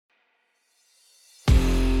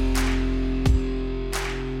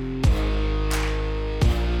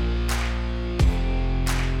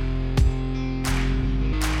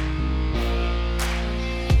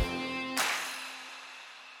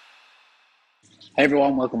Hey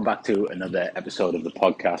everyone, welcome back to another episode of the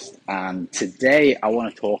podcast. And today I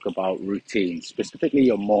want to talk about routine, specifically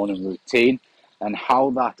your morning routine, and how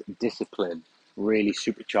that discipline really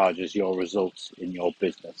supercharges your results in your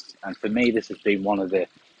business. And for me, this has been one of the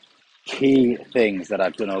key things that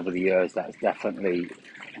I've done over the years that has definitely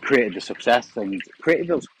created the success and created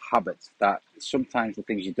those habits that sometimes the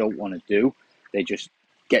things you don't want to do, they just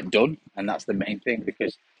get done. And that's the main thing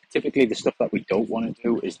because typically the stuff that we don't want to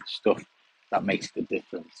do is the stuff that makes the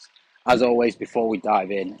difference. As always, before we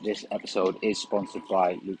dive in, this episode is sponsored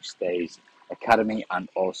by Luke Stays Academy and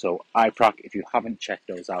also iProc. If you haven't checked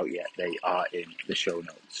those out yet, they are in the show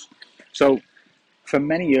notes. So for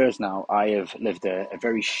many years now, I have lived a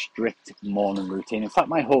very strict morning routine. In fact,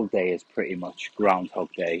 my whole day is pretty much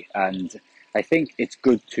Groundhog Day. And I think it's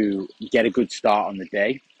good to get a good start on the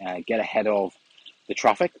day, get ahead of the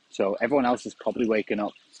traffic. So everyone else is probably waking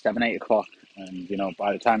up 7, 8 o'clock. And,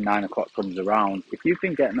 by the time 9 o'clock comes around, if you've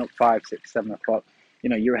been getting up 5, 6, 7 o'clock,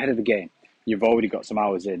 you're ahead of the game. You've already got some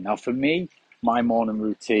hours in. Now, for me, my morning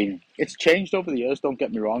routine, it's changed over the years, don't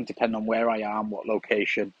get me wrong, depending on where I am, what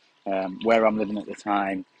location, where I'm living at the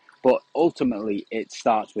time. But ultimately, it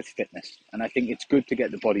starts with fitness. And I think it's good to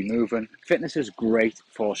get the body moving. Fitness is great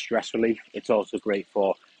for stress relief. It's also great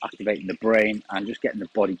for activating the brain and just getting the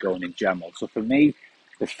body going in general. So for me,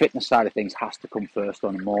 the fitness side of things has to come first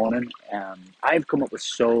on the morning. I've come up with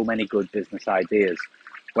so many good business ideas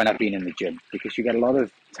when I've been in the gym because you get a lot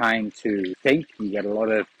of time to think, you get a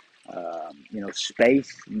lot of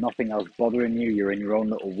space, nothing else bothering you. You're in your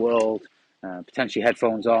own little world, potentially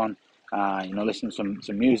headphones on, listen to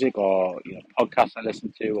some music or podcasts I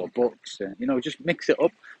listen to or books, and just mix it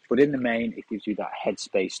up. But in the main, it gives you that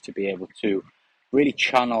headspace to be able to really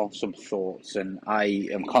channel some thoughts. And I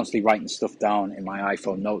am constantly writing stuff down in my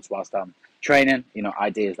iPhone notes whilst I'm training.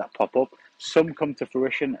 Ideas that pop up. Some come to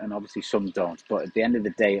fruition, and obviously some don't. But at the end of the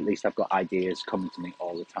day, at least I've got ideas coming to me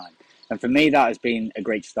all the time. And for me, that has been a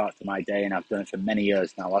great start to my day, and I've done it for many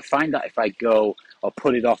years now. I find that if I go or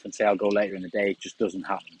put it off and say I'll go later in the day, it just doesn't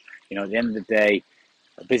happen. At the end of the day,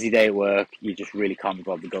 a busy day at work, you just really can't be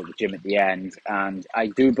bothered to go to the gym at the end. And I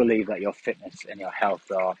do believe that your fitness and your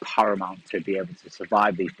health are paramount to be able to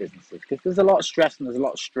survive these businesses because there's a lot of stress and there's a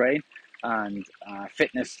lot of strain. And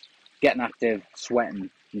fitness, getting active, sweating,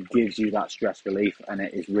 gives you that stress relief, and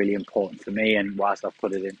it is really important for me. And whilst I've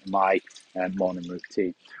put it into my morning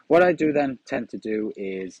routine, what I do then tend to do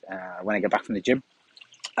is when I get back from the gym,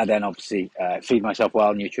 I then obviously feed myself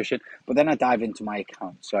well, nutrition, but then I dive into my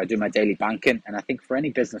account. So I do my daily banking. And I think for any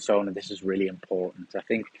business owner, this is really important. I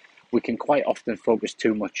think we can quite often focus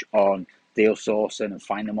too much on deal sourcing and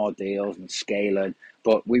finding more deals and scaling,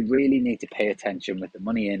 but we really need to pay attention with the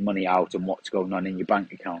money in, money out, and what's going on in your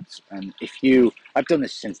bank accounts. And I've done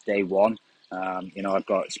this since day one. I've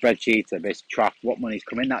got spreadsheets. I basically track what money's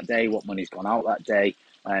come in that day, what money's gone out that day,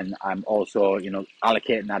 and I'm also,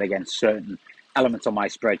 allocating that against certain elements on my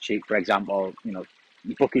spreadsheet. For example,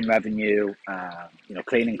 booking revenue,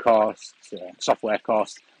 cleaning costs, software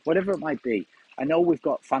costs, whatever it might be. I know we've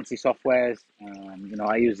got fancy softwares.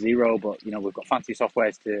 I use Zero, but we've got fancy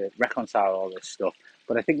softwares to reconcile all this stuff.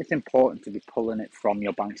 But I think it's important to be pulling it from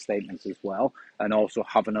your bank statements as well, and also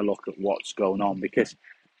having a look at what's going on because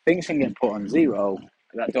things can get put on Zero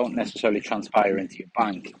that don't necessarily transpire into your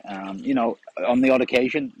bank. On the odd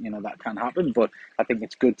occasion, that can happen, but I think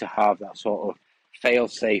it's good to have that sort of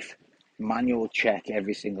fail-safe manual check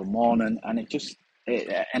every single morning, and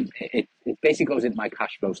it basically goes into my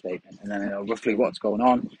cash flow statement, and then I know roughly what's going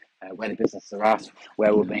on, where the business are at,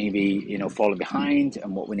 where we're maybe falling behind,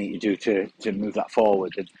 and what we need to do to move that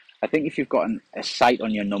forward. And I think if you've got a sight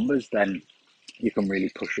on your numbers, then you can really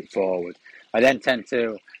push it forward. I then tend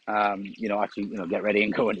to, get ready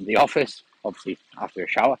and go into the office, obviously after a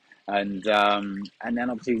shower, and then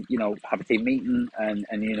obviously, have a team meeting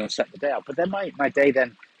and set the day out. But then my day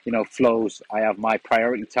then, flows. I have my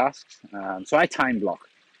priority tasks, so I time block.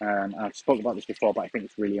 I've spoken about this before, but I think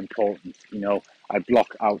it's really important. I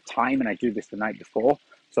block out time, and I do this the night before,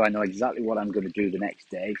 so I know exactly what I'm going to do the next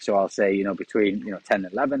day. So I'll say, between 10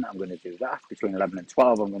 and 11, I'm going to do that. Between 11 and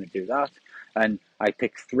 12, I'm going to do that. And I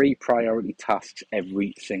pick 3 priority tasks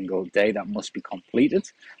every single day that must be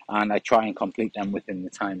completed, and I try and complete them within the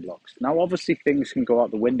time blocks. Now, obviously, things can go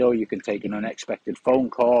out the window. You can take an unexpected phone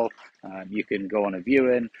call, you can go on a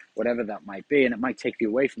viewing, whatever that might be, and it might take you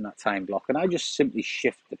away from that time block. And I just simply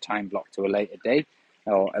shift the time block to a later day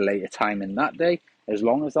or a later time in that day. As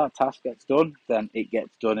long as that task gets done, then it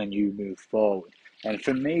gets done and you move forward. And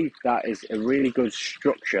for me, that is a really good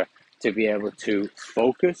structure to be able to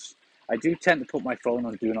focus I do tend to put my phone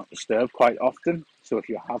on do not disturb quite often. So if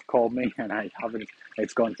you have called me and I haven't,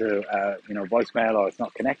 it's gone to voicemail or it's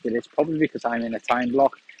not connected, it's probably because I'm in a time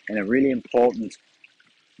block in a really important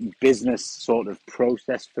business sort of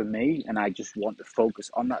process for me, and I just want to focus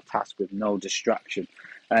on that task with no distraction.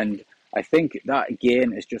 And I think that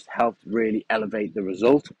again has just helped really elevate the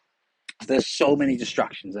result. There's so many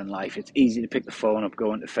distractions in life. It's easy to pick the phone up,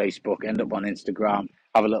 go into Facebook, end up on Instagram,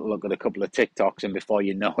 have a little look at a couple of TikToks, and before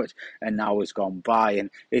you know it, an hour's gone by. And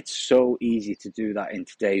it's so easy to do that in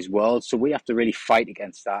today's world. So we have to really fight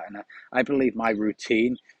against that. And I believe my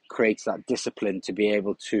routine creates that discipline to be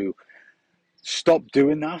able to stop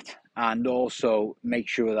doing that and also make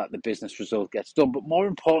sure that the business result gets done. But more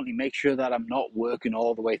importantly, make sure that I'm not working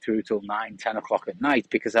all the way through till 9, 10 o'clock at night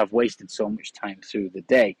because I've wasted so much time through the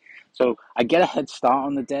day. So I get a head start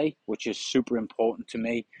on the day, which is super important to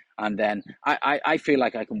me. And then I feel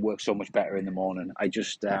like I can work so much better in the morning.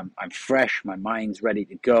 I'm fresh, my mind's ready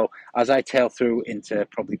to go. As I tail through into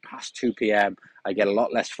probably past 2 p.m., I get a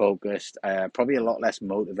lot less focused, probably a lot less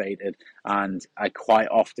motivated, and I quite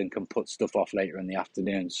often can put stuff off later in the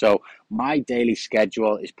afternoon. So my daily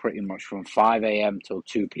schedule is pretty much from 5 a.m. till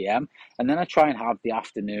 2 p.m. And then I try and have the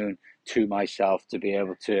afternoon to myself to be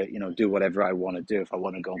able to, do whatever I want to do. If I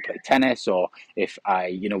want to go and play tennis, or if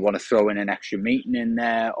I, want to throw in an extra meeting in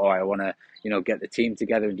there, or I want to, get the team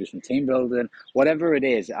together and do some team building, whatever it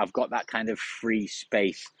is, I've got that kind of free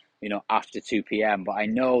space after 2 p.m. But I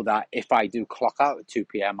know that if I do clock out at 2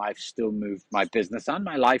 p.m., I've still moved my business and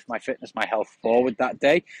my life, my fitness, my health forward that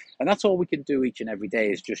day. And that's all we can do each and every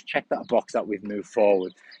day is just check that box that we've moved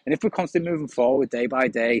forward. And if we're constantly moving forward day by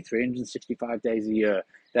day, 365 days a year,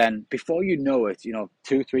 then before you know it,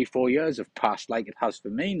 2, 3, 4 years have passed like it has for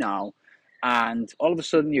me now. And all of a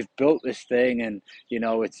sudden you've built this thing and,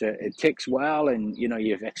 it ticks well and,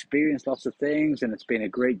 you've experienced lots of things and it's been a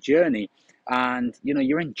great journey. And,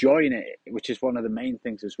 you're enjoying it, which is one of the main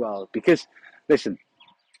things as well. Because, listen,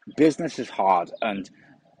 business is hard and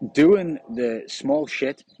doing the small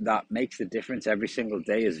shit that makes the difference every single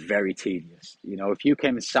day is very tedious. If you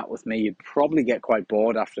came and sat with me, you'd probably get quite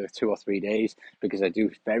bored after 2 or 3 days because I do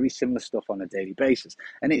very similar stuff on a daily basis.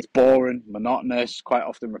 And it's boring, monotonous, quite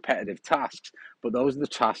often repetitive tasks. But those are the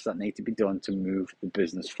tasks that need to be done to move the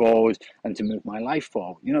business forward and to move my life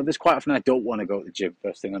forward. There's quite often I don't want to go to the gym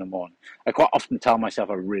first thing in the morning. I quite often tell myself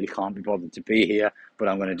I really can't be bothered to be here, but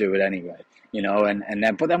I'm going to do it anyway.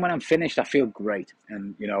 But then when I'm finished, I feel great,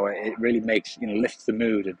 and it really makes lifts the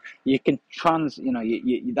mood, and you can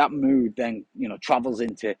that mood then travels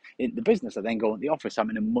into the business. I then go into the office, I'm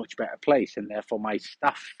in a much better place, and therefore my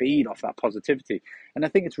staff feed off that positivity. And I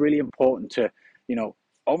think it's really important to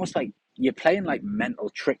almost like you're playing like mental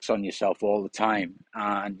tricks on yourself all the time,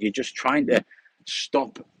 and you're just trying to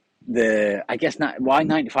stop I guess not why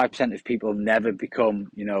 95% of people never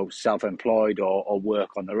become self-employed or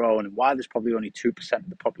work on their own, and why there's probably only 2% of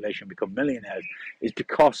the population become millionaires is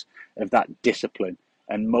because of that discipline.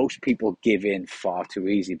 And most people give in far too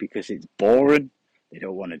easy because it's boring, they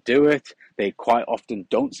don't want to do it, they quite often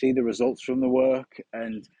don't see the results from the work.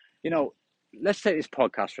 And let's take this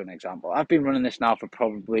podcast for an example. I've been running this now for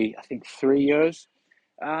probably I think 3 years,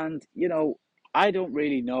 and I don't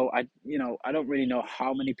really know. I don't really know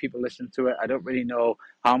how many people listen to it. I don't really know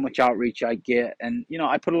how much outreach I get, and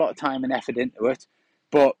I put a lot of time and effort into it.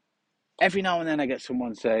 But every now and then, I get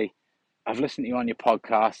someone say, "I've listened to you on your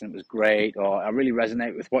podcast, and it was great," or "I really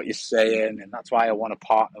resonate with what you're saying, and that's why I want to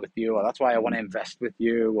partner with you," or "That's why I want to invest with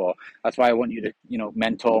you," or "That's why I want you to,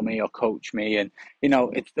 mentor me or coach me." And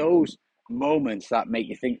it's those moments that make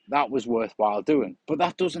you think that was worthwhile doing. But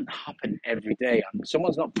that doesn't happen every day. And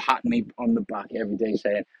someone's not patting me on the back every day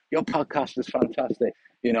saying, "Your podcast is fantastic.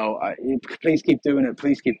 Please keep doing it.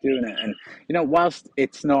 Please keep doing it." And, whilst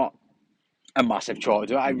it's not a massive chore to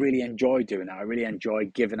do, I really enjoy doing it. I really enjoy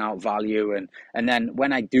giving out value. And then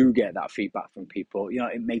when I do get that feedback from people,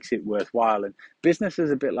 it makes it worthwhile. And business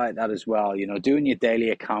is a bit like that as well. Doing your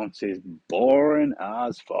daily accounts is boring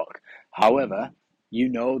as fuck. However,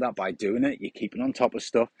 that by doing it, you're keeping on top of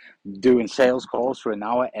stuff. Doing sales calls for an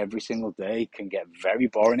hour every single day can get very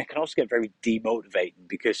boring. It can also get very demotivating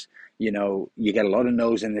because, you get a lot of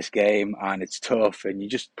no's in this game and it's tough. And you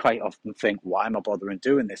just quite often think, why am I bothering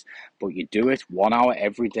doing this? But you do it 1 hour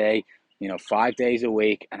every day, 5 days a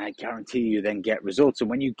week, and I guarantee you then get results. And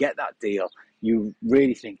when you get that deal, you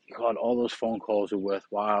really think, God, all those phone calls are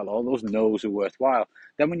worthwhile, all those no's are worthwhile.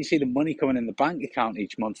 Then when you see the money coming in the bank account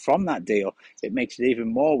each month from that deal, it makes it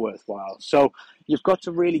even more worthwhile. So you've got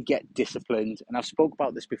to really get disciplined. And I've spoke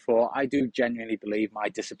about this before. I do genuinely believe my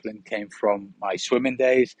discipline came from my swimming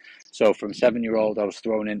days. So from 7-year-old, I was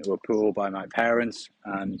thrown into a pool by my parents,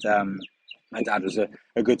 and my dad was a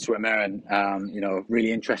good swimmer and,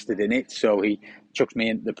 really interested in it. So he chucked me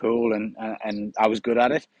into the pool, and I was good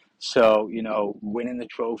at it. So, winning the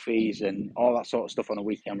trophies and all that sort of stuff on a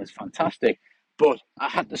weekend was fantastic. But I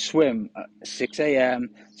had to swim at 6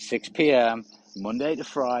 a.m., 6 p.m., Monday to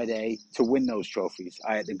Friday to win those trophies.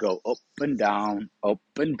 I had to go up and down, up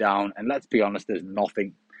and down. And let's be honest, there's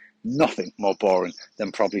nothing more boring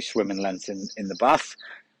than probably swimming lengths in the bath.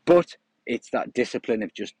 But it's that discipline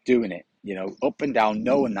of just doing it, up and down,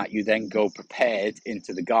 knowing that you then go prepared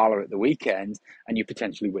into the gala at the weekend and you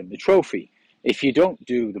potentially win the trophy. If you don't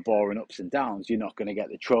do the boring ups and downs, you're not going to get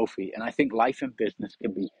the trophy. And I think life and business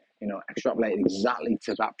can be, extrapolated exactly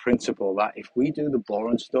to that principle, that if we do the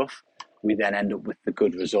boring stuff, we then end up with the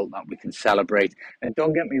good result that we can celebrate. And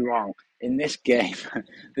don't get me wrong, in this game,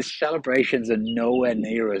 the celebrations are nowhere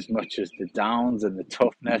near as much as the downs and the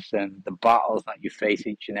toughness and the battles that you face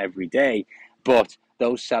each and every day. But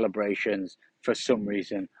those celebrations, for some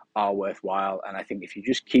reason, are worthwhile. And I think if you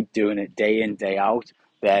just keep doing it day in, day out,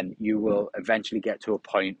 then you will eventually get to a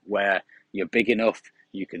point where you're big enough,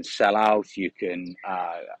 you can sell out, you can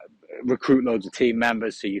recruit loads of team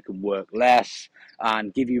members so you can work less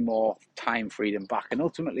and give you more time freedom back. And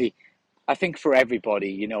ultimately, I think for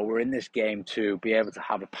everybody, we're in this game to be able to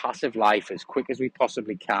have a passive life as quick as we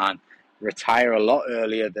possibly can, retire a lot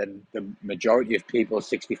earlier than the majority of people,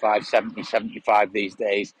 65, 70, 75 these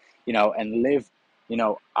days, and live,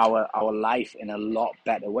 our life in a lot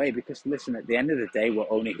better way. Because listen, at the end of the day, we're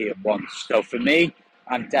only here once. So for me,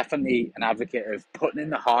 I'm definitely an advocate of putting in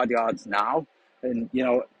the hard yards now. And,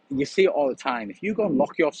 you see it all the time. If you go and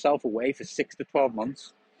lock yourself away for 6 to 12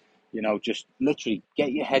 months, just literally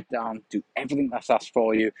get your head down, do everything that's asked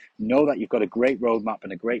for you, know that you've got a great roadmap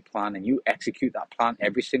and a great plan, and you execute that plan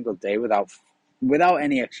every single day without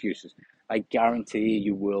any excuses. I guarantee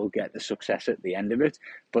you will get the success at the end of it.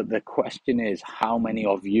 But the question is, how many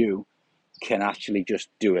of you can actually just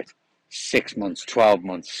do it? 6 months, 12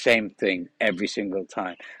 months, same thing every single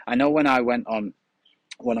time. I know when I went on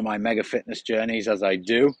one of my mega fitness journeys, as I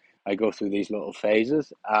do, I go through these little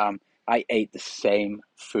phases. I ate the same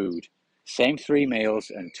food, same 3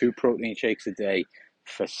 meals and 2 protein shakes a day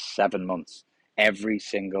for 7 months, every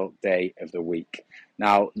single day of the week.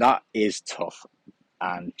 Now, that is tough.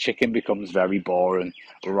 And chicken becomes very boring,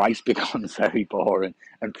 rice becomes very boring,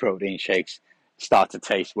 and protein shakes start to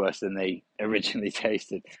taste worse than they originally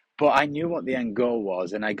tasted. But I knew what the end goal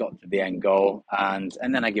was, and I got to the end goal, and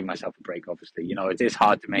then I give myself a break, obviously. It is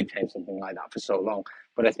hard to maintain something like that for so long.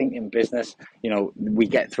 But I think in business, we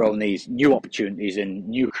get thrown these new opportunities and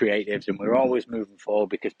new creatives, and we're always moving forward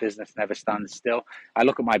because business never stands still. I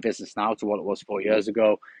look at my business now to what it was 4 years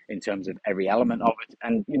ago in terms of every element of it.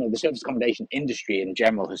 And, the service accommodation industry in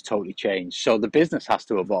general has totally changed. So the business has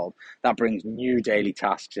to evolve. That brings new daily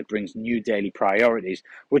tasks. It brings new daily priorities,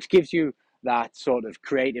 which gives you that sort of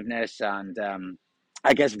creativeness and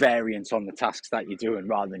I guess variance on the tasks that you're doing,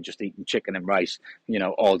 rather than just eating chicken and rice,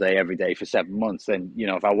 all day, every day for 7 months. Then,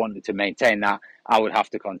 if I wanted to maintain that, I would have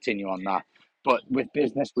to continue on that. But with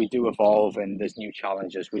business, we do evolve and there's new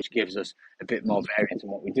challenges, which gives us a bit more variance in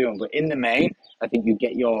what we're doing. But in the main, I think you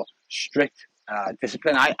get your strict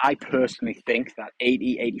discipline. I personally think that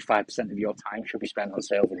 85% of your time should be spent on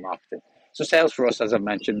sales and marketing. So sales for us, as I've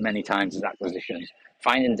mentioned many times, is acquisitions,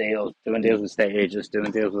 finding deals, doing deals with estate agents, doing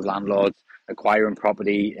deals with landlords, acquiring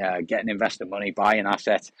property, getting investor money, buying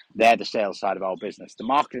assets. They're the sales side of our business. The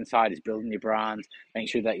marketing side is building your brand, making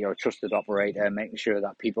sure that you're a trusted operator, making sure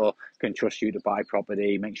that people can trust you to buy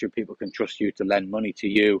property, making sure people can trust you to lend money to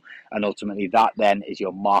you. And ultimately that then is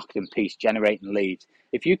your marketing piece, generating leads.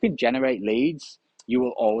 If you can generate leads, you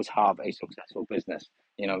will always have a successful business,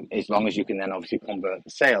 as long as you can then obviously convert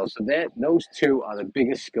the sales. So those two are the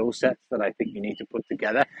biggest skill sets that I think you need to put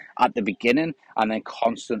together at the beginning and then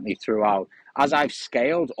constantly throughout. As I've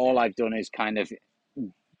scaled, all I've done is kind of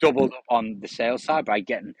doubled up on the sales side by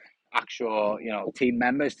getting actual, team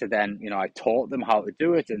members to then, I taught them how to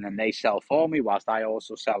do it, and then they sell for me whilst I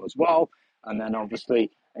also sell as well. And then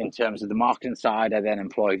obviously in terms of the marketing side, I then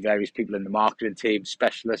employ various people in the marketing team,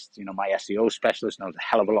 specialists. My SEO specialist knows a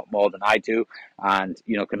hell of a lot more than I do, and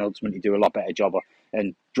can ultimately do a lot better job of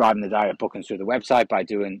and driving the direct bookings through the website by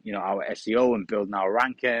doing, our SEO and building our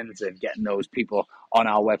rankings and getting those people on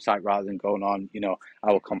our website rather than going on,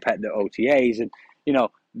 our competitor OTAs. And,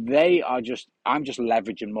 I'm just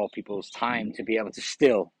leveraging more people's time to be able to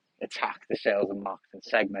still attack the sales and marketing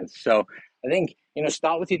segments. So I think,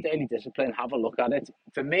 start with your daily discipline, have a look at it.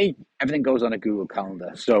 For me, everything goes on a Google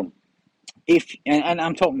Calendar. So and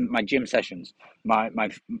I'm talking my gym sessions, my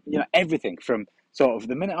everything from sort of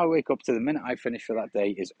the minute I wake up to the minute I finish for that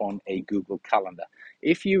day is on a Google Calendar.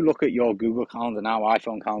 If you look at your Google Calendar now,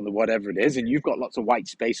 iPhone calendar, whatever it is, and you've got lots of white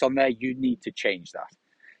space on there, you need to change that.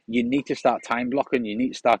 You need to start time blocking, you need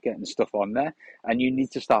to start getting stuff on there, and you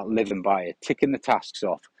need to start living by it, ticking the tasks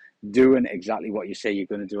off, doing exactly what you say you're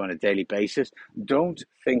going to do on a daily basis. Don't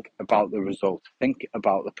think about the result, think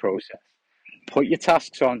about the process. Put your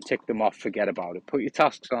tasks on, tick them off, forget about it. Put your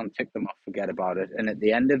tasks on, tick them off, forget about it. And at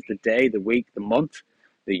the end of the day, the week, the month,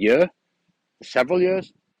 the year, the several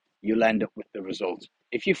years, you'll end up with the result.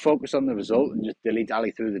 If you focus on the result and just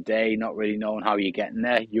dilly-dally through the day, not really knowing how you're getting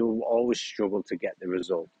there, you'll always struggle to get the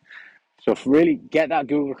result. So really get that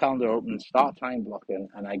Google Calendar open, start time blocking,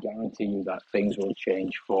 and I guarantee you that things will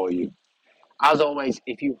change for you. As always,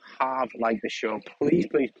 if you have liked the show, please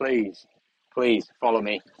follow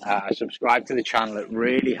me. Subscribe to the channel. It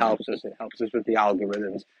really helps us. It helps us with the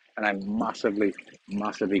algorithms. And I'm massively,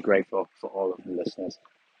 massively grateful for all of the listeners.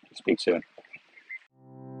 Speak soon.